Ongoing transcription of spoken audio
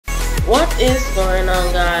What is going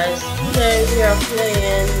on, guys? Today we are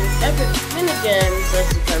playing epic mini games,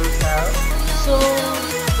 as you can tell. So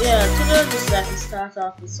yeah, today I'd just like to start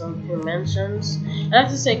off with some few mentions. I'd like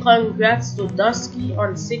to say congrats to Dusky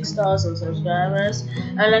on 6,000 subscribers.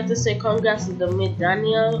 I'd like to say congrats to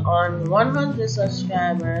Themiddanial on 100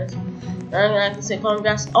 subscribers. And I'd like to say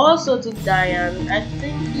congrats also to Dianitejr. I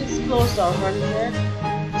think he's close to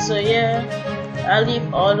 100. So yeah, I'll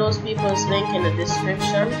leave all those people's link in the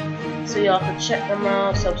description, so y'all can check them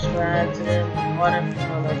out, subscribe to them, whatever you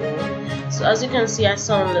wanna do. So as you can see, I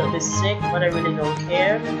sound a little bit sick, but I really don't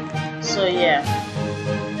care. So yeah,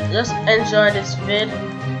 just enjoy this vid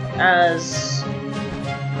as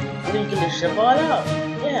we glitch the ball out.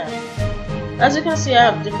 Yeah, as you can see,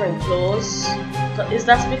 I have different clothes.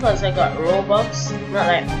 That's because I got Robux, not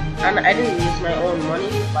like, and I didn't use my own money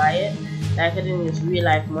to buy it. Like, I didn't use real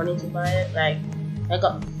life money to buy it. Like, I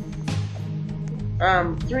got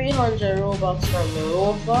 300 Robux from the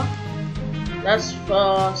Rover. That's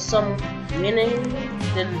for some winning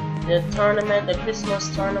the tournament, the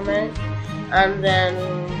Christmas tournament. And then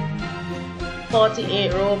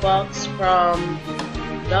 48 Robux from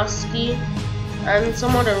Dusky, and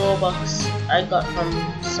some other Robux I got from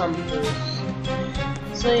some tools.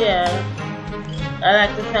 So yeah, I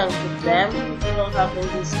like to thank them for having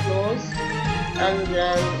these clothes. And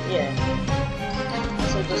then yeah,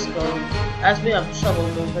 so just go, as we have trouble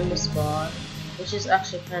moving this bar, which is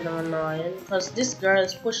actually kind of annoying because this girl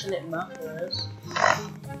is pushing it backwards.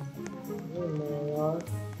 Oh my god.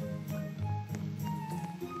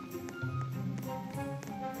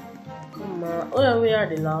 Come on. Oh yeah, we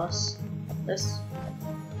already lost. Let's,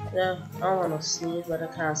 yeah, I wanna sneeze, but I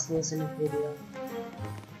can't sneeze in the video.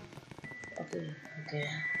 Okay.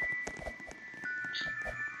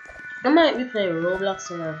 I might be playing Roblox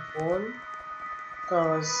on my phone,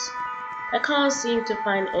 cause I can't seem to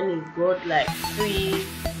find any good like free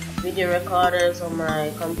video recorders on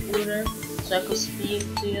my computer, so I could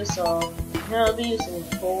speak to you. So yeah, I'll be using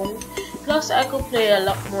the phone. Plus, I could play a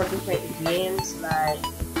lot more different games. Like,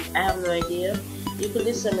 I have no idea. You could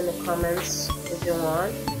list them in the comments if you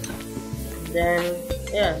want. Then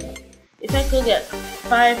yeah, if I could get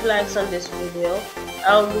 5 likes on this video,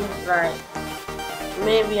 I'll do like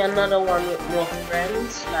maybe another one with more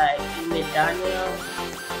friends, like Themiddanial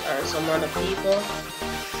or some other people.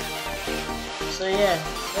 So yeah,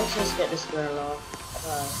 let's just get this girl off.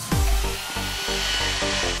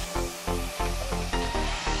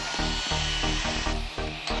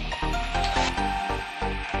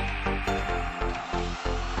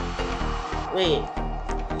 Wait.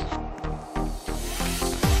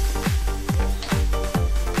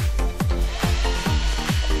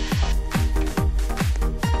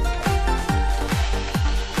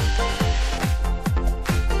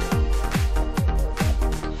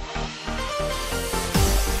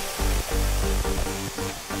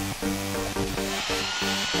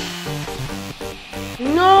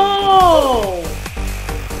 No!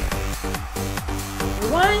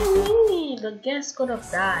 Why me? The guest could have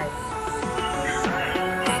died.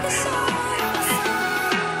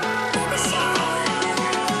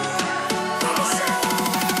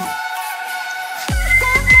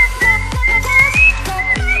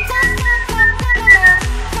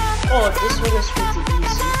 Oh, this one is pretty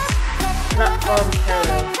easy. Platform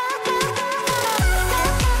terror.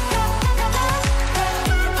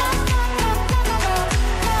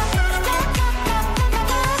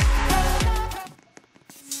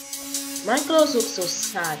 My clothes look so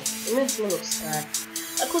sad. It makes me look sad.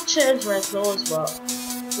 I could change my clothes, but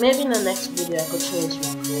maybe in the next video I could change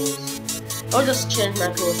my clothes. Or just change my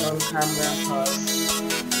clothes on camera,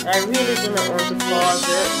 because I really do not want to pause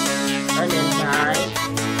it and then die.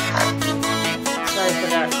 Sorry for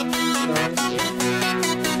that noise.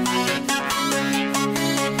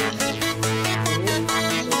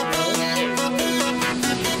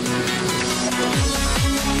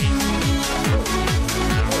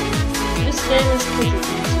 This game is pretty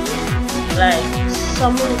easy. Like,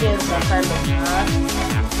 some of the games are kind of hard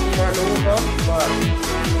to run over, but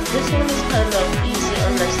this one is kind of easy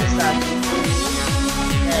unless they start to move.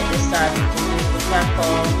 Like, they start to move the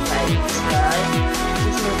platform, like this guy.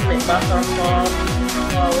 He's moving it back and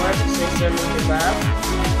forward, so it's going to move it back.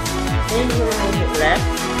 Then you're going to move it left.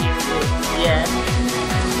 Yeah.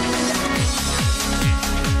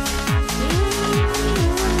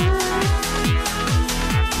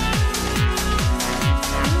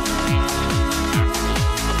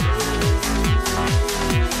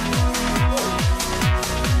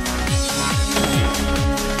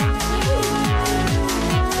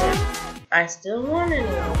 I still want it.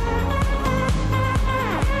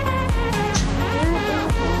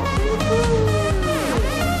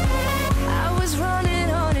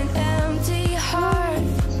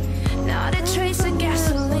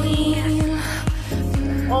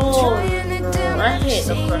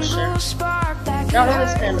 That one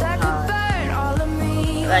is kind of hard.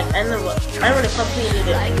 Like I already completed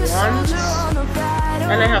it once,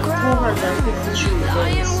 and I have 253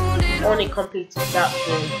 days. Only completed that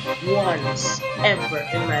game once ever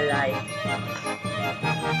in my life,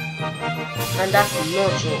 and that's no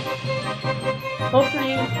joke.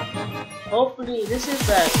 Hopefully this is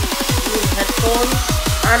like new headphones,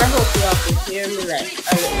 and I hope y'all can hear me like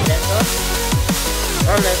a little better.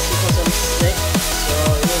 Unless because I'm sick, so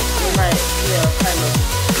you might hear kind of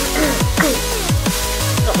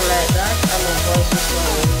something like that, and my voice is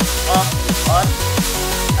going off and on.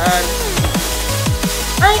 And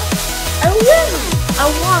I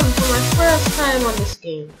won for my first time on this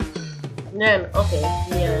game. Then okay,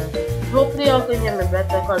 yeah. Hopefully y'all can hear me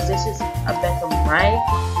better because this is a better mic,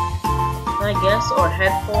 I guess, or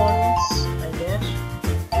headphones, I guess.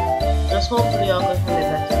 Just hopefully y'all can hear me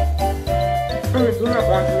better. I do not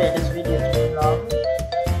want to make this video too long.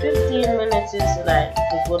 15 minutes is like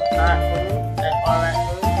the good part for me, like alright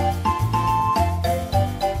for me.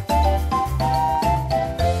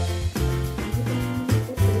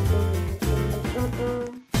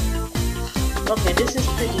 Okay, this is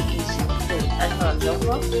pretty easy. Wait, I can't jump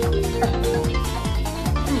off.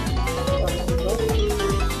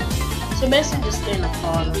 So basically just stay in the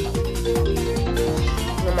corner.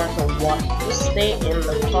 No matter what, just stay in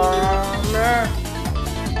the corner.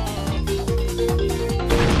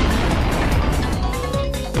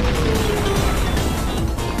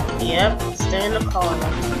 Yep, stay in the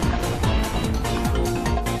corner.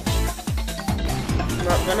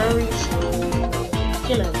 Not gonna reach you.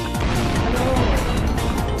 Kill him.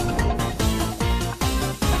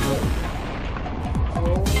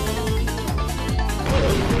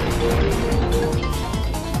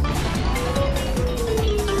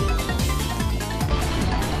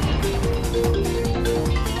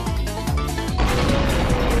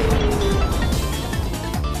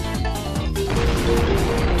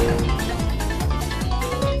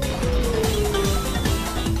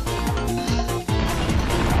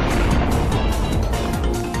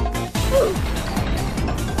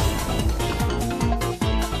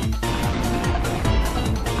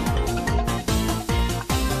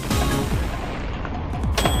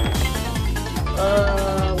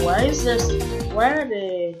 Why are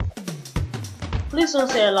they? Please don't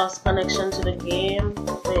say I lost connection to the game.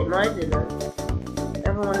 Wait, no I didn't.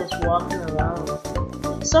 Everyone is walking around.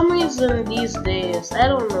 For some reason these days, I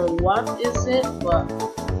don't know what is it, but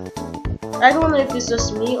I don't know if it's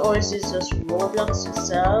just me or is it just Roblox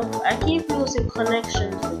itself. I keep losing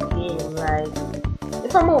connection to the game. Like,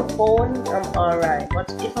 if I'm on phone, I'm alright, but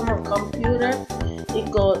if I'm on computer,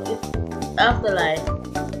 after like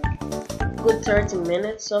good 30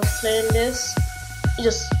 minutes of playing this, it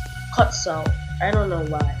just cuts out. I don't know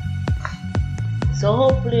why. So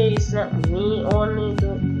hopefully it's not me only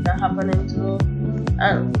that happening to.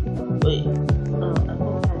 And wait, no, I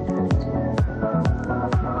can't find it.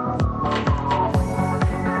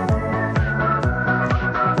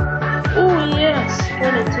 Oh yes,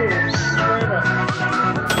 22, straight up.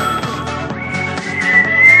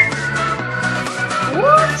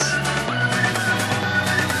 What?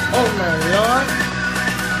 Oh my lord.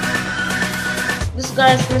 This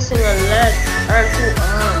guy's missing a leg and 2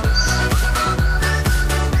 arms.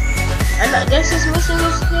 And I guess he's missing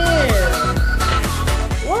his hair.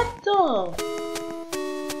 What the?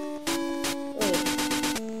 Wait.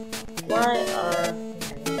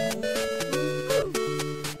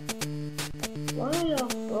 Why are you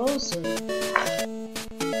frozen?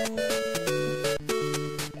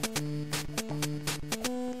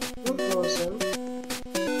 You're frozen.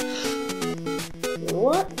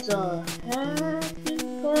 What the heck is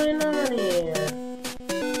going on here?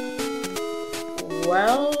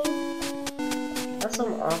 Well, that's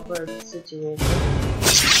some awkward situation.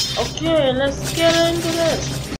 Okay, let's get into this.